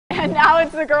And now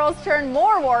it's the girls' turn.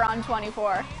 More war on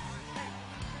 24.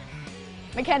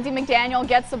 Mackenzie McDaniel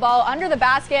gets the ball under the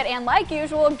basket and, like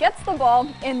usual, gets the ball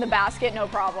in the basket, no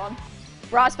problem.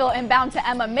 Rossville inbound to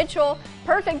Emma Mitchell.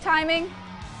 Perfect timing.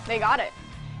 They got it.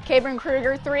 Cabrin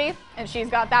Kruger 3, and she's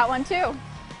got that one too.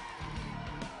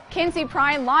 Kinsey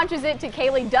Prine launches it to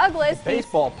Kaylee Douglas.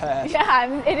 Baseball pass.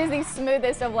 Yeah, it is the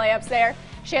smoothest of layups there.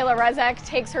 Shayla Rezek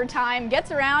takes her time,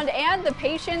 gets around, and the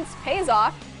patience pays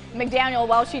off. McDaniel,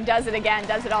 well, she does it again,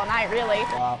 does it all night, really.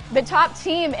 Wow. The top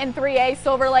team in 3A,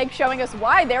 Silver Lake, showing us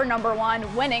why they're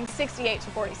 #1, winning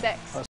 68-46.